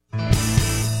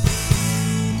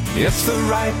It's the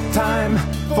right time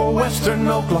for Western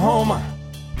Oklahoma.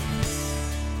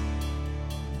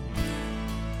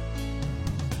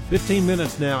 15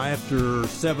 minutes now after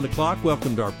 7 o'clock.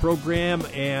 Welcome to our program.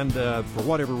 And for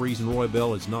whatever reason, Roy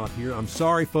Bell is not here. I'm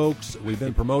sorry, folks. We've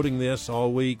been promoting this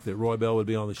all week that Roy Bell would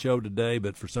be on the show today,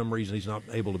 but for some reason he's not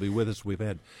able to be with us. We've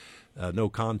had no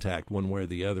contact one way or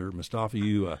the other. Mustafa,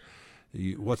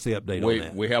 what's the update on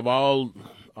that? We have all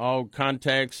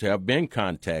contacts have been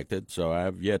contacted, so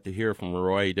I've yet to hear from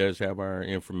Roy. He does have our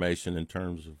information in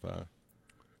terms of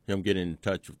him getting in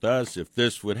touch with us if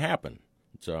this would happen.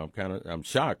 So I'm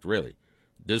shocked, really,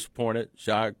 disappointed,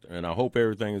 shocked, and I hope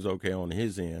everything is okay on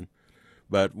his end.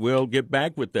 But we'll get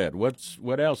back with that.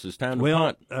 What else? It's time to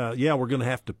punt. We're going to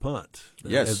have to so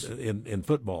Yes, in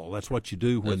football, that's what you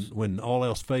do when all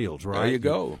else fails, right? There you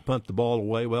go. Punt the ball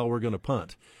away. Well, we're going to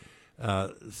punt.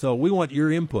 So we want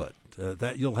your input.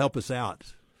 That you'll help us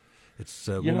out.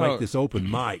 We'll make this open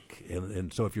mic,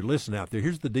 and so if you're listening out there,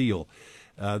 here's the deal.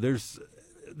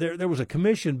 There was a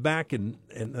commission back and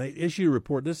they issued a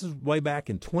report. This is way back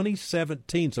in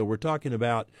 2017, so we're talking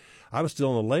about. I was still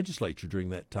in the legislature during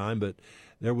that time, but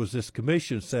there was this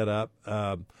commission set up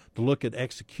to look at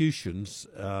executions,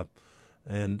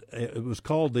 and it was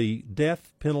called the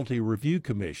Death Penalty Review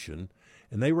Commission,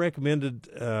 and they recommended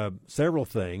several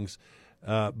things.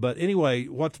 But anyway,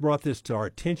 what's brought this to our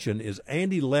attention is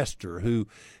Andy Lester, who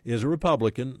is a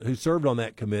Republican who served on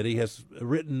that committee, has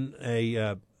written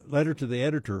a letter to the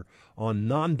editor on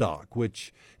NonDoc,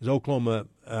 which is Oklahoma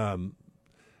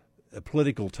a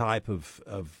political type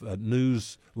of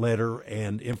newsletter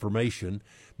and information.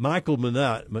 Michael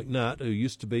McNutt, who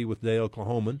used to be with Day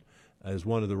Oklahoman, is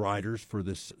one of the writers for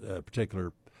this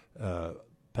particular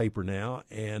paper now,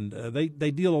 and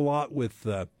they deal a lot with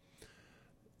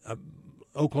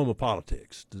Oklahoma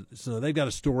politics. So they've got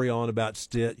a story on about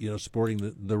Stitt,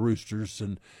 supporting the Roosters,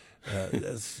 and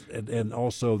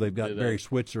also they've got Barry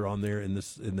Switzer on there in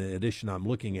the edition I'm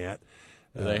looking at.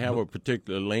 Do they have a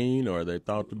particular lean, or are they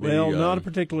thought to be? Well, not a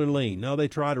particular lean. No, they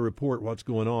try to report what's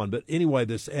going on. But anyway,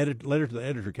 this letter to the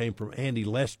editor came from Andy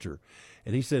Lester,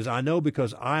 and he says, "I know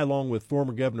because I, along with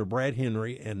former Governor Brad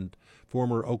Henry and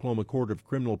former Oklahoma Court of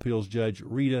Criminal Appeals Judge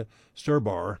Rita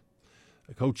Sturbar,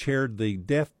 co-chaired the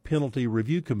Death Penalty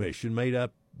Review Commission,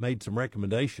 made some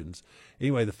recommendations.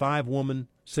 Anyway, the 5-woman,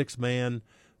 6-man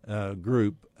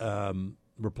group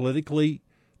were politically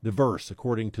diverse,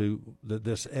 according to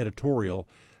this editorial.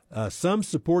 Some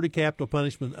supported capital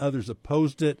punishment, others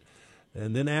opposed it.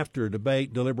 And then after a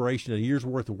debate, deliberation, and a year's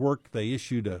worth of work, they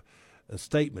issued a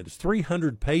statement. It's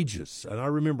 300 pages, and I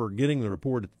remember getting the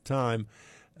report at the time.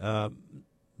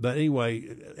 But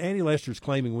anyway, Andy Lester's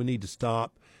claiming we need to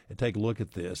stop and take a look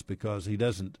at this because he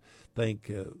doesn't think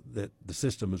that the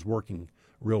system is working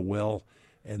real well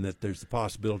and that there's the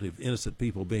possibility of innocent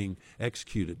people being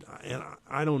executed. And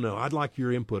I don't know. I'd like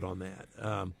your input on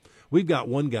that. We've got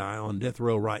one guy on death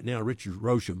row right now, Richard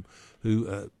Rosham,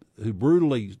 who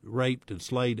brutally raped and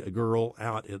slayed a girl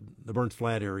out in the Burns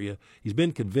Flat area. He's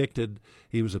been convicted.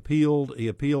 He was appealed. He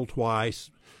appealed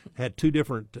twice, had 2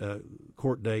 different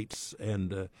court dates,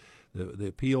 and the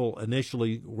appeal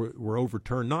initially were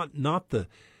overturned. Not the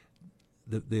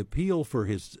appeal for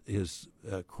his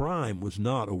crime was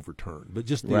not overturned, but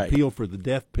just the appeal for the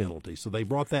death penalty. So they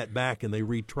brought that back and they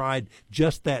retried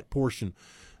just that portion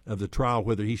of the trial,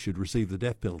 whether he should receive the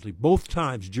death penalty. Both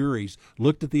times juries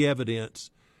looked at the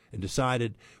evidence and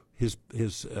decided his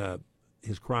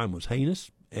crime was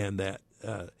heinous and that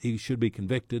he should be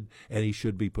convicted and he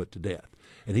should be put to death.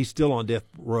 And he's still on death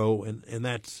row, and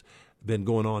that's been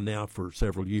going on now for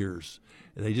several years.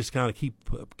 And they just kind of keep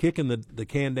kicking the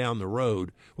can down the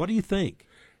road. What do you think?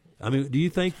 I mean, do you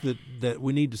think that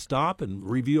we need to stop and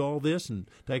review all this and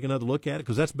take another look at it?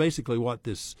 Because that's basically what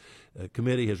this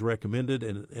committee has recommended,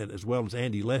 and as well as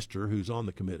Andy Lester, who's on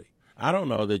the committee. I don't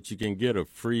know that you can get a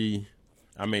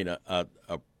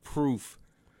proof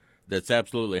that's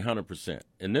absolutely 100%.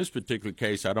 In this particular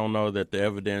case, I don't know that the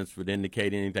evidence would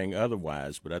indicate anything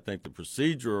otherwise, but I think the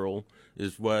procedural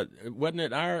is wasn't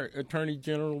it our Attorney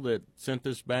General that sent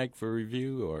this back for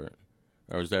review, or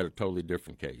is that a totally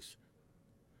different case?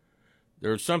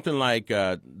 There's something like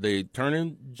the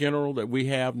Attorney General that we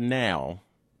have now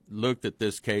looked at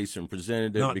this case and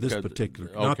presented it. Not because, this particular,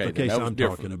 okay, not the case I'm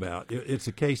different. talking about. It's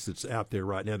a case that's out there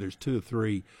right now. There's 2 or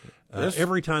 3.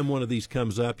 Every time one of these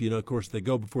comes up, of course, they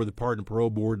go before the Pardon and Parole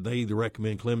Board. They either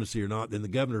recommend clemency or not. Then the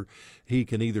governor, he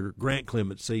can either grant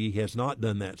clemency. He has not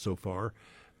done that so far.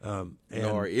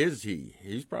 Nor is he.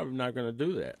 He's probably not going to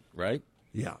do that, right?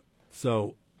 Yeah.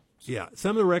 So, yeah,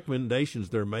 some of the recommendations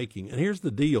they're making, and here's the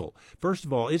deal. First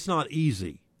of all, it's not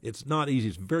easy. It's not easy.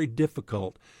 It's very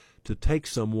difficult to take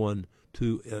someone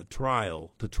to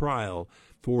trial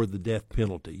for the death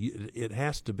penalty. It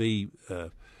has to be.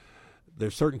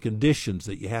 There's certain conditions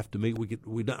that you have to meet.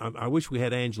 I wish we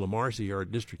had Angela Marcy, our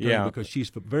district attorney, because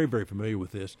she's very, very familiar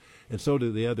with this, and so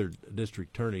do the other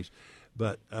district attorneys.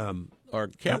 But are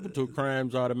capital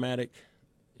crimes automatic?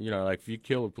 Like if you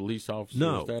kill a police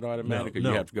officer, is that automatic, or you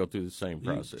have to go through the same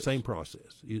process? Same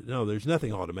process. No, there's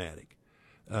nothing automatic.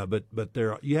 But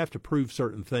you have to prove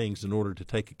certain things in order to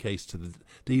take a case to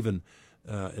even,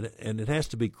 and it has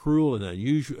to be cruel and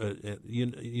unusual,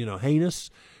 heinous,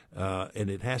 and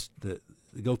it has to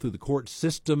go through the court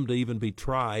system to even be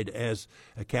tried as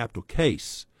a capital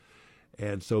case.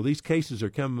 And so these cases are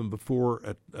coming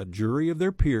before a jury of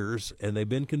their peers, and they've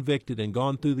been convicted and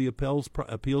gone through the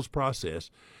appeals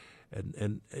process,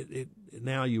 and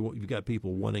now you've got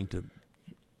people wanting to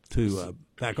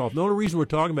back off. The only reason we're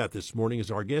talking about this morning is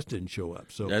our guest didn't show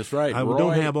up. So that's right. I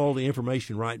don't have all the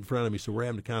information right in front of me, so we're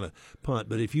having to kind of punt.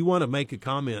 But if you want to make a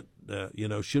comment,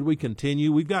 should we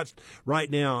continue? We've got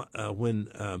right now when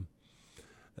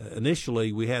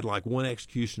initially we had like one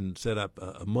execution set up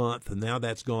a month, and now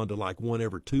that's gone to like one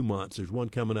every 2 months. There's one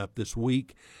coming up this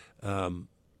week, and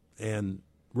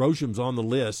Rosham's on the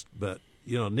list, but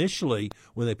initially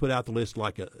when they put out the list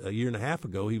like a year and a half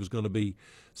ago, he was going to be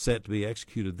set to be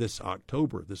executed this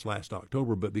last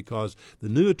October, but because the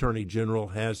new Attorney General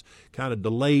has kind of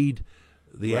delayed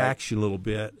the action a little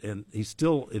bit, and he's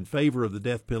still in favor of the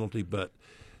death penalty, but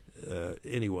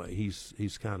anyway,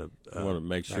 he's kind of I want to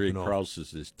make sure he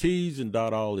crosses his T's and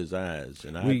dot all his I's.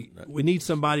 And we need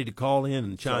somebody to call in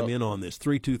and chime in on this.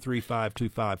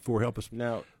 323-5254. Help us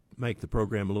now make the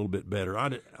program a little bit better. I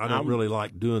don't really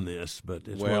like doing this, but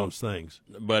it's one of those things.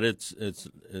 But I'd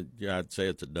say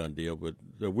it's a done deal. But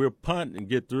we'll punt and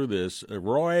get through this.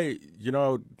 Roy,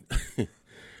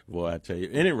 boy, I tell you.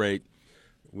 At any rate,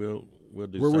 we'll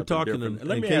do something different.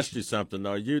 Let me ask you something,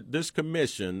 though. This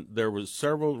commission, there was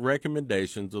several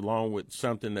recommendations along with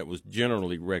something that was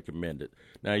generally recommended.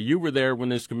 Now, you were there when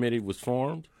this committee was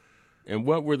formed, and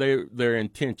what were their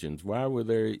intentions? Why were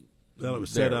they? Well, it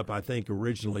was set up, I think,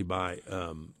 originally by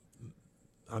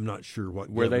I'm not sure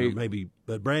what governor, maybe,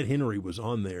 but Brad Henry was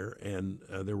on there, and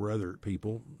there were other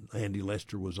people. Andy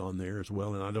Lester was on there as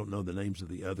well, and I don't know the names of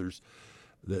the others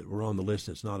that were on the list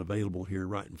that's not available here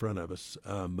right in front of us.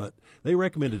 But they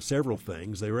recommended several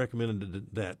things. They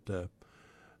recommended that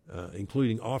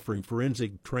including offering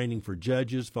forensic training for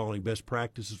judges, following best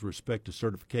practices with respect to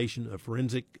certification of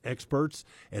forensic experts,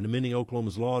 and amending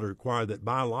Oklahoma's law to require that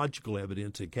biological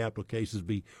evidence in capital cases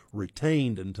be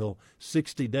retained until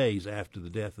 60 days after the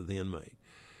death of the inmate.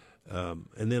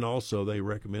 And then also they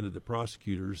recommended the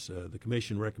prosecutors, the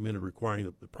commission recommended requiring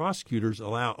that the prosecutors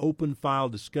allow open file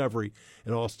discovery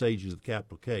in all stages of the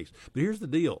capital case. But here's the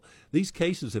deal. These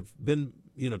cases have been,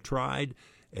 tried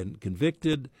and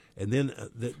convicted, and then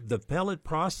the appellate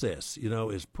process,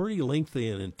 is pretty lengthy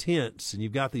and intense, and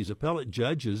you've got these appellate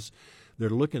judges that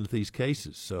are looking at these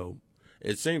cases. So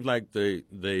it seems like the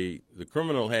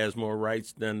criminal has more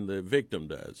rights than the victim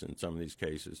does in some of these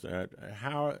cases.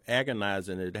 How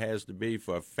agonizing it has to be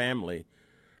for a family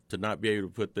to not be able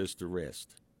to put this to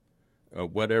rest, or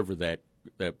whatever that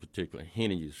particular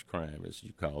heinous crime, as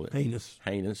you call it. Heinous.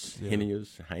 Yeah.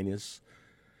 Heinous.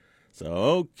 So,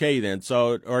 okay then.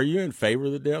 So, are you in favor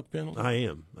of the death penalty? I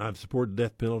am. I've supported the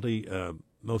death penalty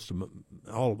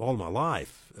all of my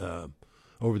life.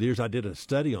 Over the years, I did a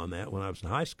study on that when I was in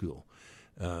high school,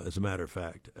 as a matter of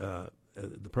fact,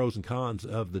 the pros and cons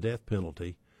of the death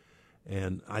penalty.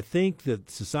 And I think that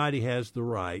society has the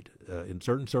right, in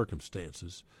certain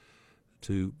circumstances,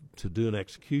 to do an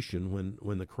execution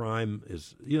when the crime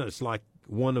is, it's like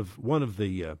one of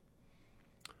the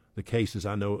cases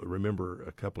I remember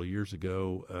a couple of years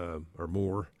ago or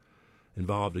more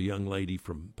involved a young lady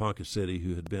from Ponca City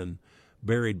who had been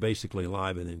buried basically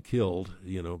alive and then killed,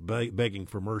 begging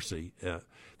for mercy.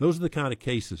 Those are the kind of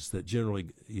cases that generally,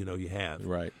 you have.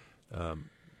 Right.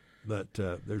 But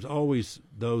there's always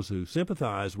those who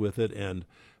sympathize with it, and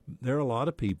there are a lot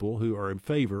of people who are in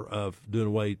favor of doing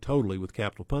away totally with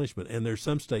capital punishment, and there's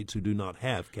some states who do not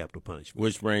have capital punishment.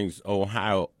 Which brings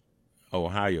Ohio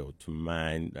to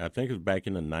mind. I think it was back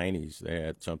in the 90s. They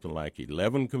had something like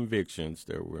 11 convictions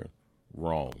that were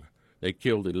wrong. They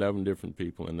killed 11 different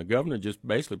people, and the governor just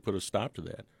basically put a stop to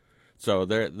that. So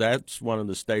that's one of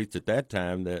the states at that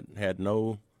time that had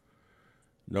no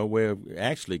way of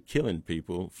actually killing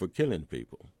people for killing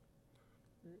people.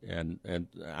 And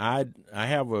I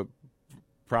have a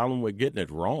problem with getting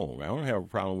it wrong. I don't have a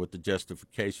problem with the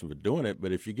justification for doing it,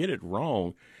 but if you get it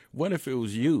wrong, what if it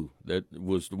was you that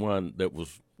was the one that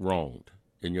was wronged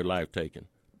in your life taken?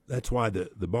 That's why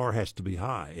the bar has to be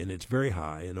high, and it's very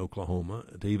high in Oklahoma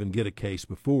to even get a case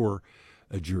before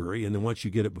a jury. And then once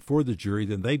you get it before the jury,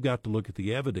 then they've got to look at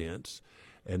the evidence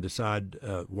and decide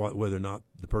whether or not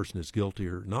the person is guilty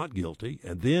or not guilty.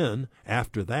 And then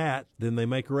after that, then they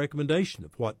make a recommendation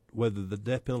of whether the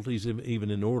death penalty is even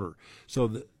in order.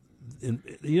 So,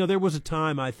 there was a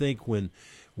time, I think, when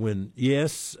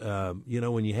yes,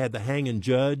 when you had the hanging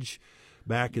judge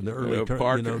back in the early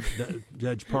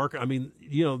Judge Parker. I mean,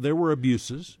 there were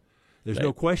abuses. There's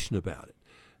no question about it.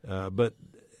 But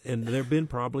there have been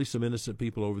probably some innocent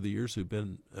people over the years who've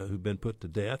been put to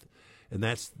death, and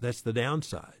that's the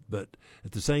downside. But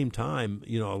at the same time,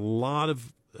 a lot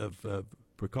of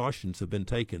precautions have been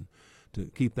taken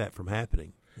to keep that from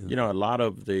happening. A lot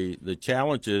of the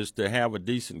challenge is to have a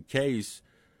decent case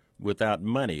without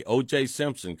money. O.J.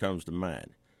 Simpson comes to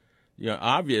mind.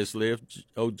 Obviously, if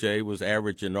O.J. was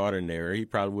average and ordinary, he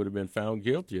probably would have been found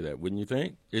guilty of that, wouldn't you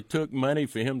think? It took money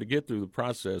for him to get through the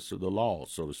process of the law,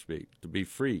 so to speak, to be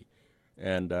free.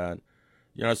 And,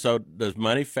 so does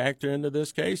money factor into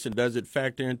this case, and does it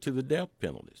factor into the death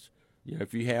penalties?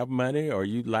 If you have money, are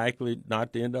you likely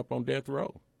not to end up on death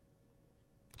row?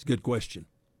 It's a good question.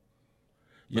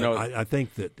 I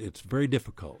think that it's very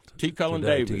difficult T. Cullen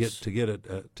Davis to get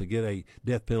a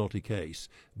death penalty case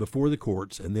before the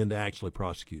courts and then to actually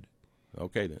prosecute it.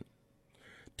 Okay, then.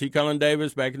 T. Cullen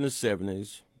Davis back in the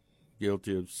 70s,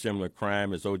 guilty of similar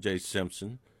crime as O.J.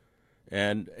 Simpson,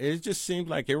 and it just seemed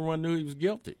like everyone knew he was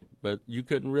guilty, but you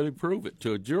couldn't really prove it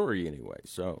to a jury anyway.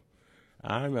 So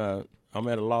I'm at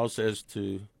a loss as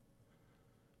to.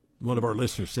 One of our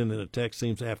listeners sent in a text.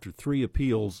 Seems after 3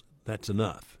 appeals, that's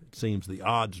enough. It seems the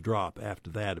odds drop after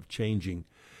that of changing.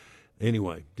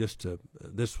 Anyway,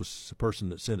 this was a person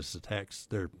that sent us a text,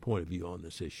 their point of view on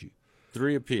this issue.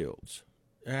 3 appeals.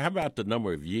 How about the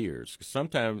number of years? 'Cause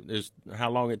sometimes it's how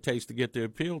long it takes to get the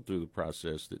appeal through the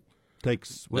process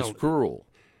that's cruel.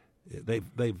 They've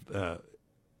it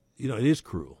is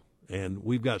cruel. And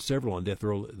we've got several on death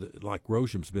row, like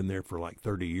Rosham's been there for like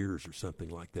 30 years or something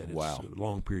like that. Wow. It's a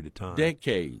long period of time.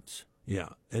 Decades. Yeah,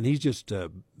 and he's just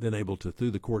been able to,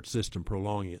 through the court system,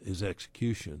 prolong his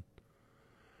execution.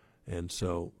 And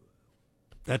so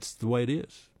that's the way it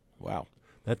is. Wow.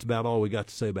 That's about all we got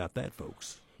to say about that,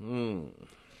 folks.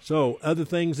 So other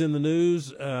things in the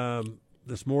news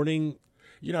this morning.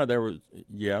 There was,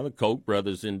 the Koch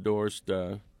brothers endorsed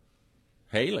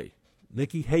Haley.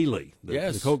 Nikki Haley,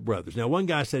 yes. The Koch brothers. Now, one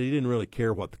guy said he didn't really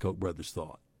care what the Koch brothers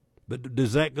thought. But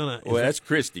does that going to... Well, that's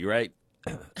Christie, right?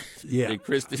 Yeah. Did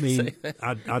Christie say that?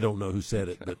 I don't know who said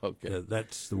it, but okay.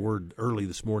 That's the word early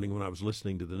this morning when I was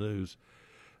listening to the news.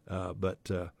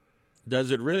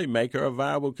 Does it really make her a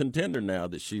viable contender now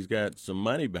that she's got some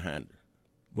money behind her?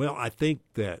 Well, I think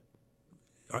that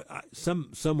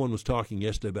someone was talking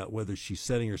yesterday about whether she's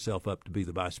setting herself up to be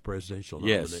the vice presidential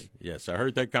nominee. Yes, I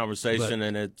heard that conversation,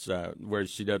 and it's where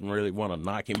she doesn't really want to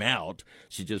knock him out.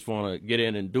 She just want to get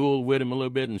in and duel with him a little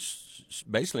bit and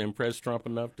basically impress Trump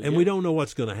enough to. And we don't know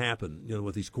what's going to happen,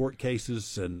 with these court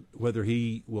cases and whether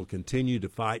he will continue to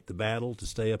fight the battle to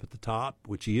stay up at the top,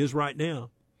 which he is right now.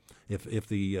 If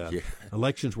the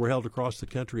elections were held across the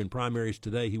country in primaries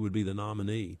today, he would be the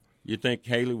nominee. You think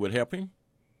Haley would help him?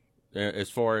 As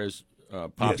far as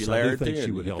popularity, yes, I do think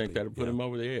she would help think that would put him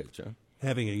over the edge, huh?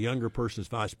 Having a younger person as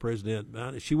vice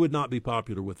president, she would not be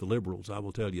popular with the liberals, I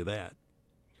will tell you that.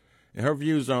 And her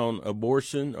views on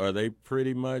abortion, are they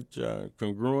pretty much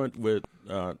congruent with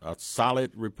a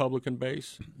solid Republican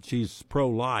base? She's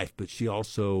pro-life, but she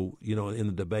also, in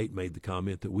the debate made the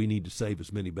comment that we need to save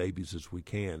as many babies as we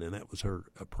can, and that was her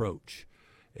approach.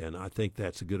 And I think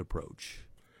that's a good approach.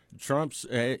 Trump's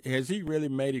has he really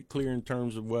made it clear in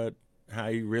terms of how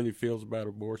he really feels about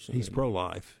abortion? He's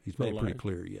pro-life. He's made it pretty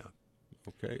clear, yeah.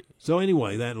 Okay. So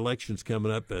anyway, that election's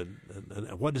coming up, and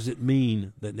what does it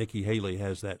mean that Nikki Haley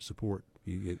has that support?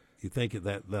 You think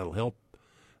that'll help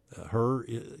her?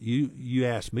 You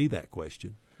asked me that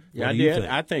question. Yeah, I did.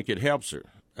 I think it helps her.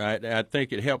 I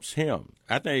think it helps him.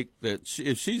 I think that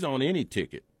if she's on any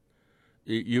ticket,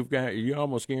 you're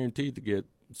almost guaranteed to get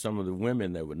some of the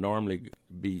women that would normally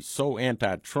be so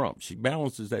anti-Trump. She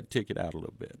balances that ticket out a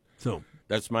little bit. So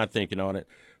that's my thinking on it.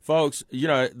 Folks,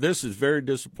 this is very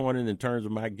disappointing in terms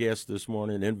of my guest this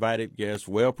morning, invited guest,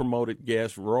 well-promoted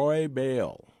guest, Roy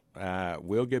Bell.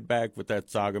 We'll get back with that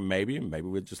saga maybe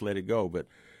we'll just let it go. But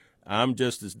I'm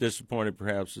just as disappointed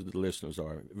perhaps as the listeners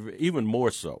are, even more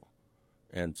so.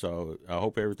 And so I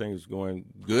hope everything is going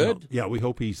good. Well, yeah, we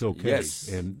hope he's okay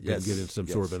and yes. didn't get in some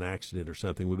sort of an accident or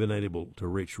something. We've been able to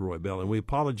reach Roy Bell, and we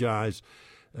apologize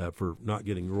for not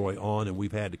getting Roy on, and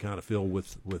we've had to kind of fill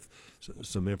with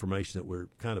some information that we're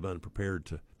kind of unprepared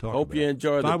to talk about. Hope you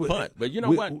enjoy the punt. But you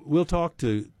know what? We'll talk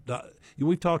to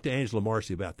we've talked to Angela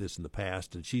Marcy about this in the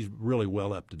past, and she's really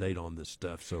well up to date on this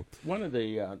stuff. So one of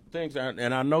the things,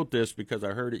 and I note this because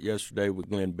I heard it yesterday with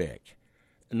Glenn Beck.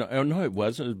 No, it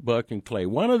wasn't. It was Buck and Clay.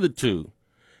 One of the two.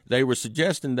 They were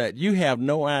suggesting that you have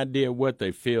no idea what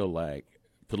they feel like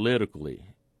politically.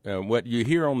 What you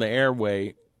hear on the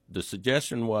airway, the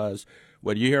suggestion was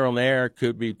what you hear on the air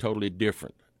could be totally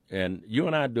different. And you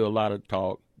and I do a lot of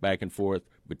talk back and forth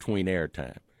between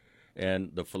airtime.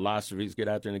 And the philosophies get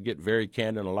out there and get very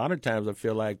candid. And a lot of times I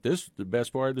feel like this is the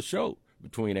best part of the show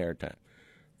between airtime.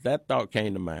 That thought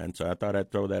came to mind, so I thought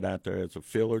I'd throw that out there as a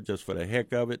filler just for the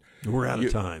heck of it. We're out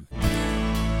of time.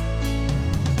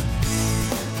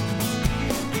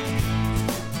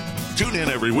 Tune in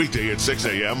every weekday at 6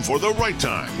 a.m. for The Right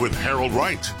Time with Harold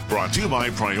Wright. Brought to you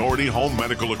by Priority Home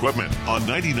Medical Equipment on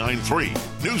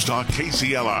 99.3 News Talk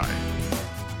KCLI.